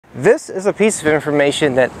This is a piece of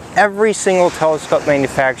information that every single telescope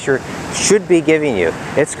manufacturer should be giving you.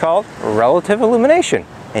 It's called relative illumination,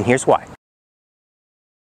 and here's why.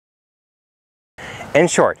 In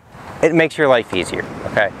short, it makes your life easier,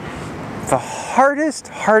 okay? The hardest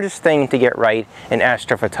thing to get right in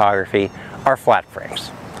astrophotography are flat frames.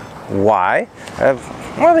 Why?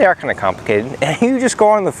 Well, they are kind of complicated. And you just go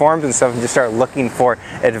on the forums and stuff and just start looking for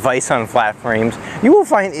advice on flat frames. You will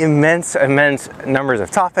find immense numbers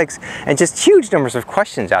of topics and just huge numbers of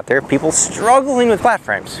questions out there, people struggling with flat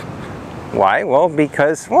frames. Why? Well,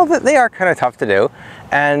 because, well, they are kind of tough to do.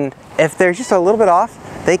 And if they're just a little bit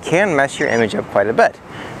off, they can mess your image up quite a bit.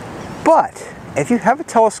 But if you have a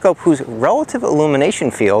telescope whose relative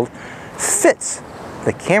illumination field fits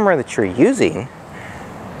the camera that you're using,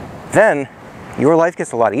 then your life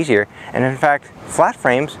gets a lot easier, and in fact, flat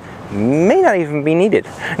frames may not even be needed.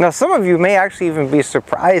 Now, some of you may actually even be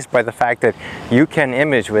surprised by the fact that you can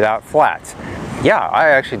image without flats. Yeah, I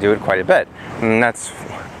actually do it quite a bit, and that's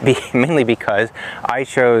mainly because I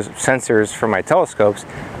chose sensors for my telescopes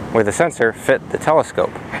where the sensor fit the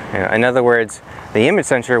telescope. In other words, the image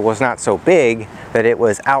sensor was not so big that it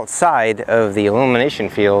was outside of the illumination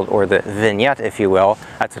field, or the vignette, if you will.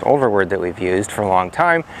 That's an older word that we've used for a long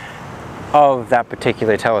time, of that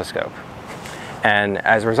particular telescope. And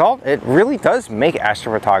as a result, it really does make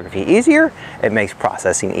astrophotography easier. It makes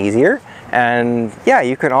processing easier. And yeah,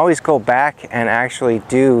 you can always go back and actually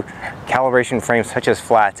do calibration frames such as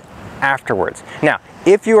flats afterwards. Now,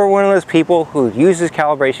 if you are one of those people who uses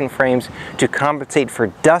calibration frames to compensate for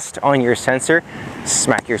dust on your sensor,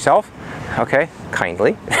 smack yourself, okay,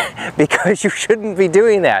 kindly, because you shouldn't be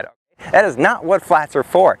doing that. That is not what flats are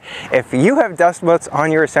for. If you have dust motes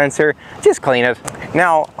on your sensor, just clean it.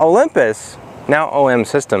 Now, Olympus, now OM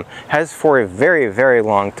System, has for a very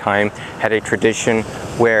long time had a tradition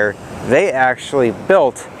where they actually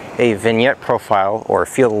built a vignette profile or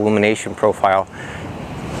field illumination profile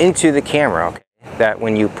into the camera. Okay? That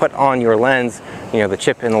when you put on your lens, you know, the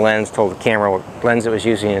chip in the lens told the camera what lens it was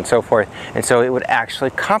using and so forth, and so it would actually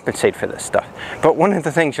compensate for this stuff. But one of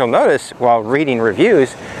the things you'll notice while reading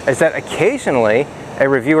reviews is that occasionally a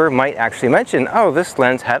reviewer might actually mention, oh, this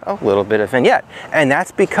lens had a little bit of vignette. And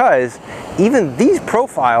that's because even these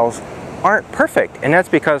profiles aren't perfect, and that's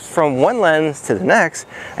because from one lens to the next,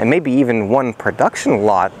 and maybe even one production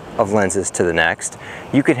lot of lenses to the next,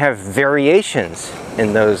 you can have variations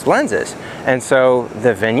in those lenses, and so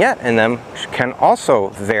the vignette in them can also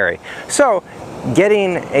vary. So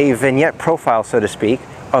getting a vignette profile, so to speak,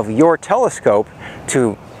 of your telescope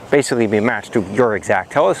to basically be matched to your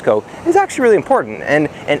exact telescope is actually really important. And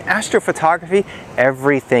in astrophotography,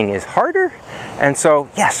 everything is harder. And so,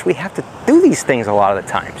 yes, we have to do these things a lot of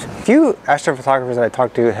the times. A few astrophotographers that I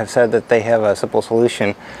talked to have said that they have a simple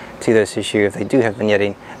solution to this issue if they do have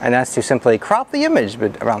vignetting, and that's to simply crop the image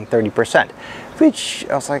but around 30%. Which,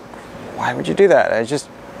 I was like, why would you do that? I just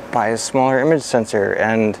buy a smaller image sensor,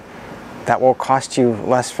 and that will cost you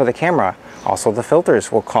less for the camera. Also, the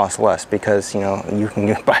filters will cost less because, you know, you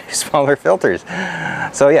can buy smaller filters.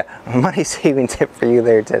 So yeah, money saving tip for you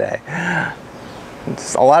there today.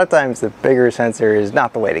 A lot of times the bigger sensor is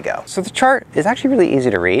not the way to go. So the chart is actually really easy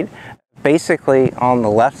to read. Basically, on the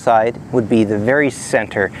left side would be the very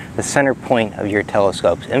center, the center point of your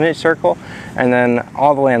telescope's image circle, and then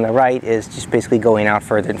all the way on the right is just basically going out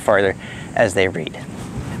further and farther as they read.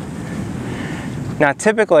 Now,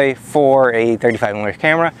 typically for a 35mm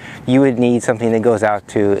camera, you would need something that goes out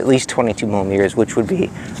to at least 22mm, which would be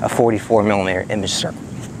a 44mm image circle.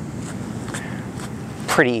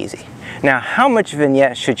 Pretty easy. Now, how much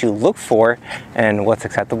vignette should you look for and what's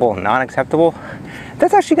acceptable and not acceptable?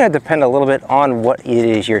 That's actually going to depend a little bit on what it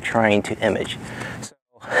is you're trying to image. So,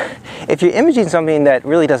 if you're imaging something that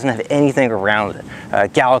really doesn't have anything around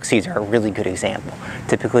it, galaxies are a really good example.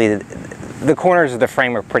 Typically, the corners of the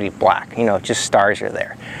frame are pretty black, you know, just stars are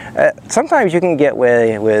there. Sometimes you can get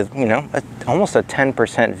away with, you know, almost a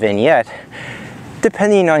 10% vignette,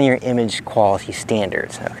 depending on your image quality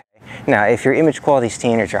standards. Okay? Now, if your image quality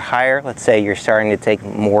standards are higher, let's say you're starting to take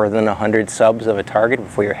more than 100 subs of a target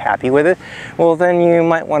before you're happy with it, well, then you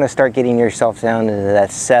might want to start getting yourself down into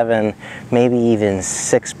that 7, maybe even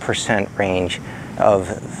 6% range of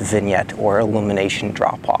vignette or illumination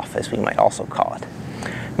drop-off, as we might also call it.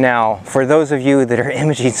 Now, for those of you that are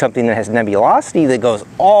imaging something that has nebulosity that goes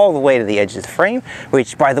all the way to the edge of the frame,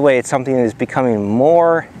 which, by the way, it's something that is becoming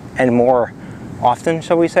more and more often,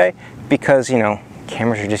 shall we say, because, you know,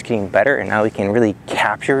 cameras are just getting better, and now we can really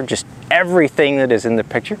capture just everything that is in the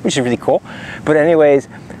picture, which is really cool. But anyways,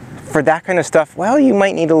 for that kind of stuff, well, you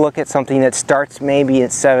might need to look at something that starts maybe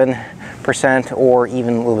at 7, 10% or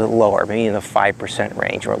even a little bit lower, maybe in the 5%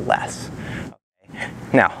 range or less.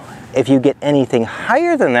 Now, if you get anything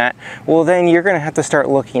higher than that, well then you're going to have to start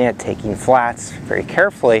looking at taking flats very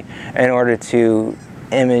carefully in order to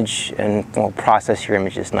image and process your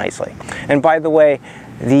images nicely. And by the way,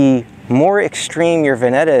 the more extreme your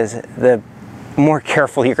vignette is, the more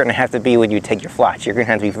careful you're going to have to be when you take your flats. You're going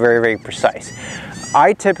to have to be very, very precise.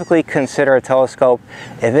 I typically consider a telescope,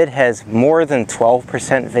 if it has more than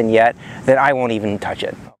 12% vignette, then I won't even touch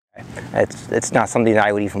it. It's not something that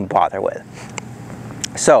I would even bother with.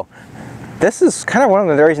 So this is kind of one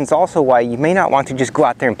of the reasons also why you may not want to just go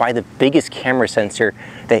out there and buy the biggest camera sensor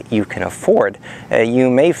that you can afford. You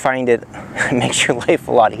may find it makes your life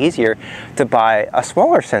a lot easier to buy a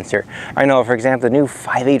smaller sensor. I know, for example, the new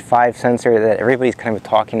 585 sensor that everybody's kind of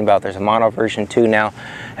talking about, there's a mono version 2 now.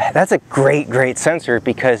 That's a great sensor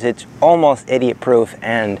because it's almost idiot proof,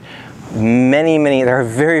 and there are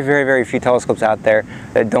very few telescopes out there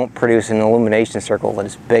that don't produce an illumination circle that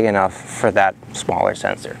is big enough for that smaller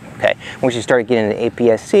sensor. Okay, once you start getting into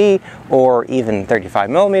APS-C or even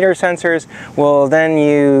 35mm sensors, well then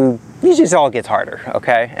it just all gets harder.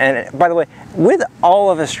 Okay, and by the way, with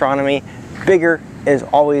all of astronomy, bigger is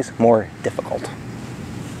always more difficult.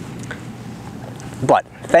 But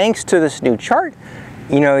thanks to this new chart,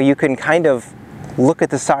 you can kind of look at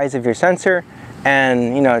the size of your sensor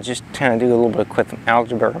and just kind of do a little bit of quick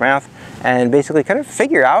algebra math and basically kind of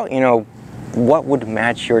figure out what would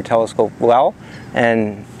match your telescope well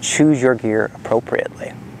and choose your gear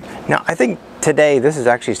appropriately. Now I think today this is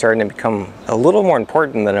actually starting to become a little more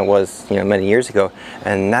important than it was many years ago,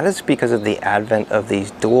 and that is because of the advent of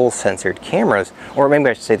these dual sensored cameras, or maybe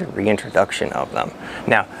I should say the reintroduction of them.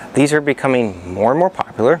 Now these are becoming more and more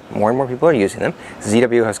popular, more and more people are using them.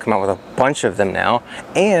 ZW has come out with a bunch of them now,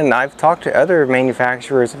 and I've talked to other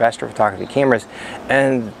manufacturers of astrophotography cameras,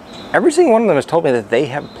 and every single one of them has told me that they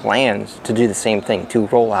have plans to do the same thing, to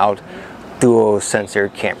roll out dual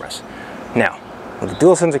sensored cameras. Now with a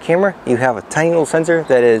dual sensor camera, you have a tiny little sensor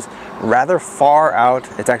that is rather far out.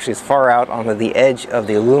 It's actually as far out on the edge of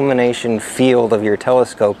the illumination field of your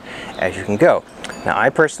telescope as you can go. Now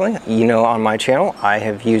I personally, on my channel, I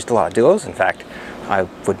have used a lot of duos. In fact, I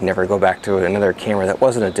would never go back to another camera that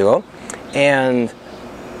wasn't a duo. And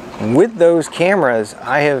with those cameras,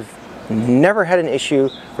 I have never had an issue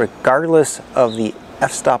regardless of the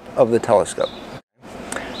f-stop of the telescope.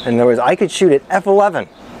 In other words, I could shoot at f11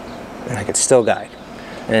 and I could still guide.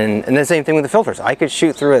 And the same thing with the filters. I could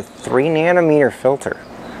shoot through a 3nm filter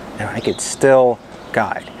and I could still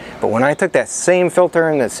guide. But when I took that same filter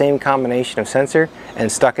and that same combination of sensor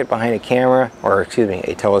and stuck it behind a camera, or excuse me,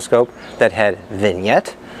 a telescope that had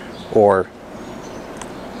vignette or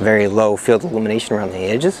very low field illumination around the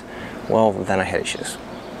edges, well, then I had issues.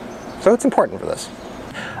 So it's important for this.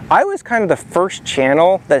 I was kind of the first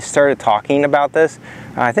channel that started talking about this,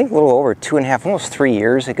 I think a little over 2.5, almost 3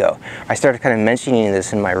 years ago. I started kind of mentioning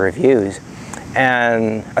this in my reviews.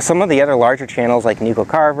 And some of the other larger channels like Nico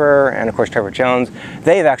Carver and of course Trevor Jones,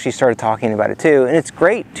 they've actually started talking about it too. And it's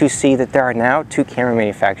great to see that there are now 2 camera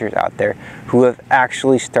manufacturers out there who have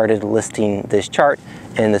actually started listing this chart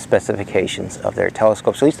in the specifications of their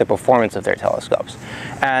telescopes, at least the performance of their telescopes.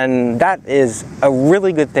 And that is a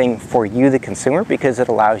really good thing for you, the consumer, because it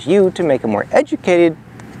allows you to make a more educated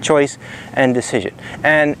choice and decision.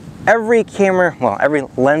 And every camera, well, every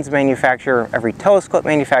lens manufacturer, every telescope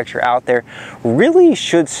manufacturer out there really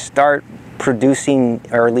should start producing,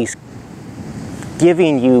 or at least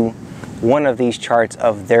giving you one of these charts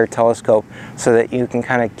of their telescope so that you can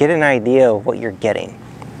kind of get an idea of what you're getting.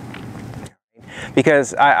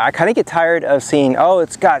 Because I kind of get tired of seeing, oh,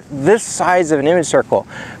 it's got this size of an image circle,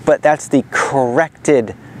 but that's the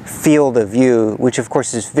corrected field of view, which of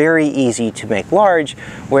course is very easy to make large,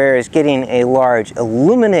 whereas getting a large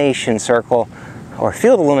illumination circle or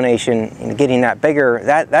field illumination and getting that bigger,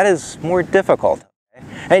 that is more difficult.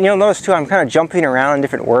 And you'll notice too, I'm kind of jumping around in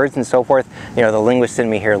different words and so forth. The linguist in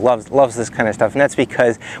me here loves this kind of stuff, and that's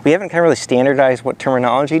because we haven't kind of really standardized what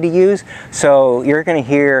terminology to use. So you're going to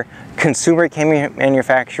hear consumer camera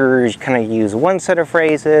manufacturers kind of use one set of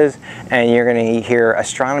phrases, and you're going to hear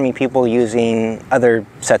astronomy people using other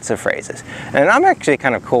sets of phrases. And I'm actually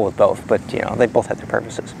kind of cool with both, but they both have their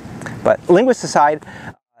purposes. But linguists aside,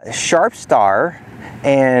 Sharp Star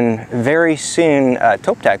and very soon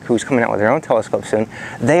Toptech, who's coming out with their own telescope soon,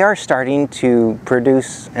 they are starting to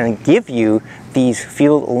produce and give you these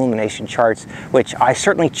field illumination charts, which I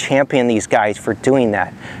certainly champion these guys for doing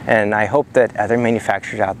that. And I hope that other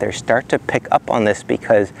manufacturers out there start to pick up on this,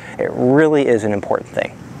 because it really is an important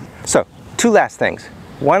thing. So, 2 last things.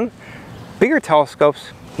 One, bigger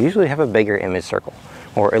telescopes usually have a bigger image circle,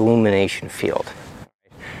 or illumination field.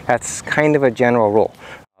 That's kind of a general rule.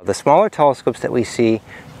 The smaller telescopes that we see,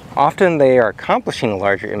 often they are accomplishing a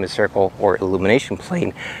larger image circle or illumination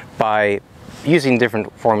plane by using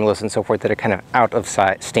different formulas and so forth that are kind of out of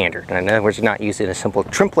standard. In other words, you're not using a simple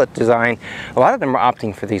triplet design. A lot of them are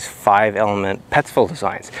opting for these 5-element Petzval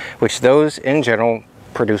designs, which those in general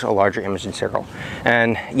produce a larger imaging circle.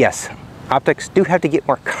 And yes, optics do have to get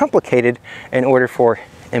more complicated in order for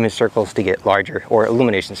image circles to get larger, or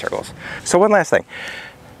illumination circles. So one last thing.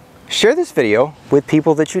 Share this video with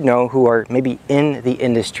people that you know who are maybe in the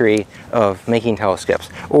industry of making telescopes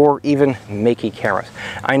or even making cameras.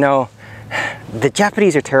 I know the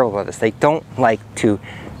Japanese are terrible about this. They don't like to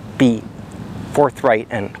be forthright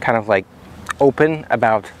and kind of like open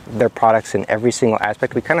about their products in every single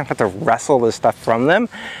aspect. We kind of have to wrestle this stuff from them.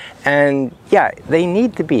 And yeah, they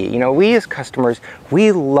need to be. You know, we as customers,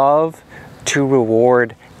 we love to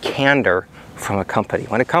reward candor from a company.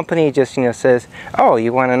 When a company just, you know, says, oh,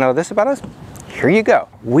 you want to know this about us? Here you go.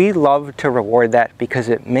 We love to reward that because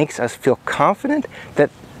it makes us feel confident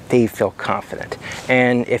that they feel confident.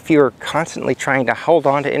 And if you're constantly trying to hold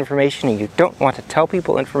on to information and you don't want to tell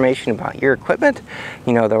people information about your equipment,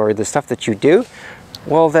 you know, or the stuff that you do,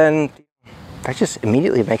 well then that just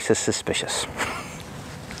immediately makes us suspicious.